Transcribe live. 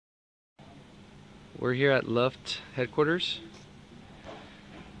We're here at Lufft headquarters.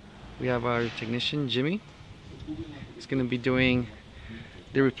 We have our technician Jimmy. He's going to be doing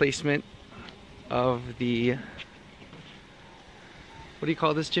the replacement of the, what do you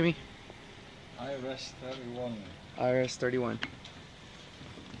call this, Jimmy? IRS31. IRS31.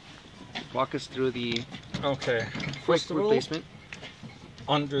 Walk us through the first of all, replacement.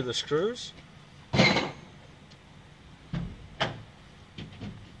 undo the screws.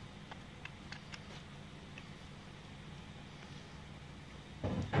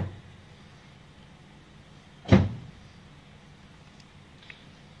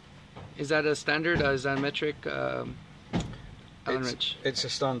 Is that a standard, is that a metric Allen wrench? It's a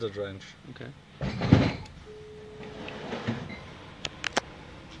standard wrench. Okay.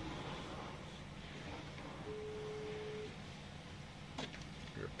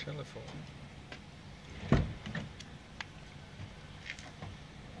 Your telephone.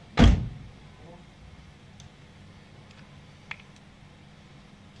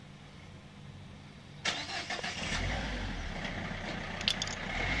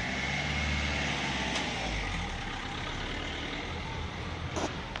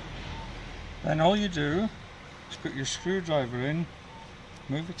 Then all you do is put your screwdriver in,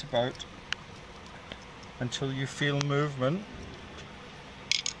 move it about until you feel movement,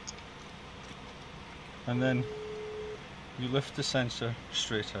 and then you lift the sensor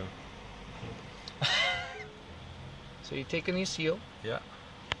straight out. So you take a new seal. Yeah.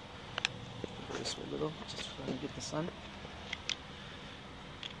 This way a little, just trying to get the sun.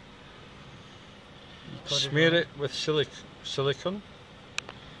 Smear it with silicone.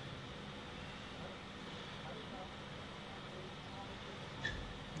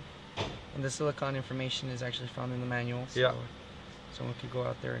 And the silicone information is actually found in the manual, so yeah, someone could go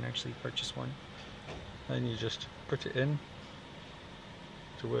out there and actually purchase one. Then you just put it in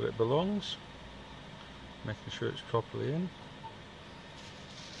to where it belongs, making sure it's properly in.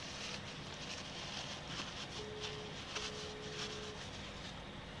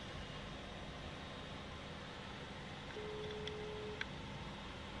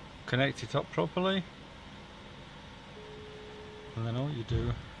 Connect it up properly, and then all you do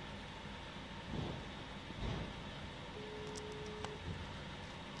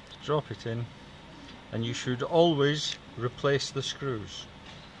is drop it in, and you should always replace the screws.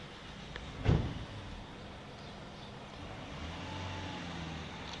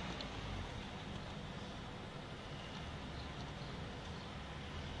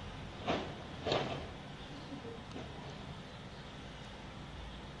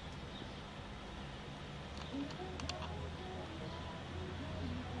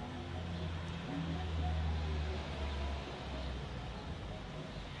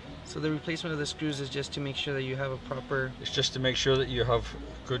 So the replacement of the screws is just to make sure that you have a proper... It's just to make sure that you have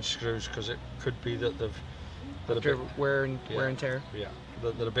good screws, because it could be that they're a bit wear and tear. Yeah,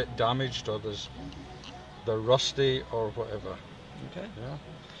 they're a bit damaged, or they're rusty or whatever. Okay. Yeah.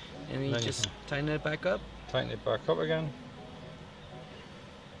 And then you just tighten it back up. Tighten it back up again.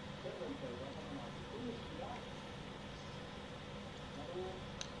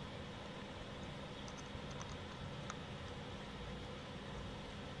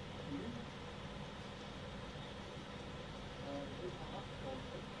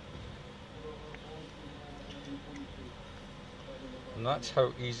 And that's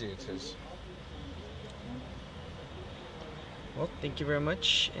how easy it is. Well, thank you very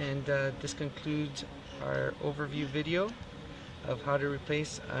much, and this concludes our overview video of how to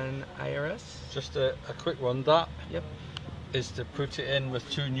replace an IRS. Just a quick one. That is to put it in with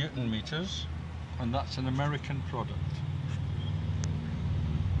 2 Newton meters, and that's an American product.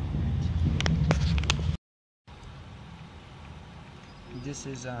 This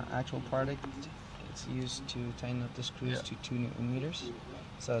is an actual product. It's used to tighten up the screws to 2 Newton meters.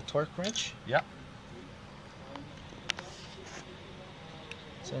 It's a torque wrench. Yeah.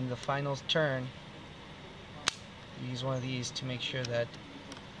 So in the final turn, use one of these to make sure that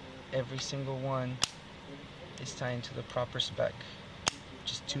every single one is tied to the proper spec,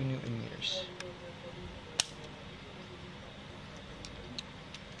 which is 2 Newton meters.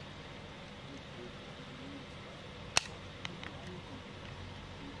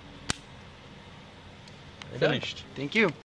 Finished. Thank you.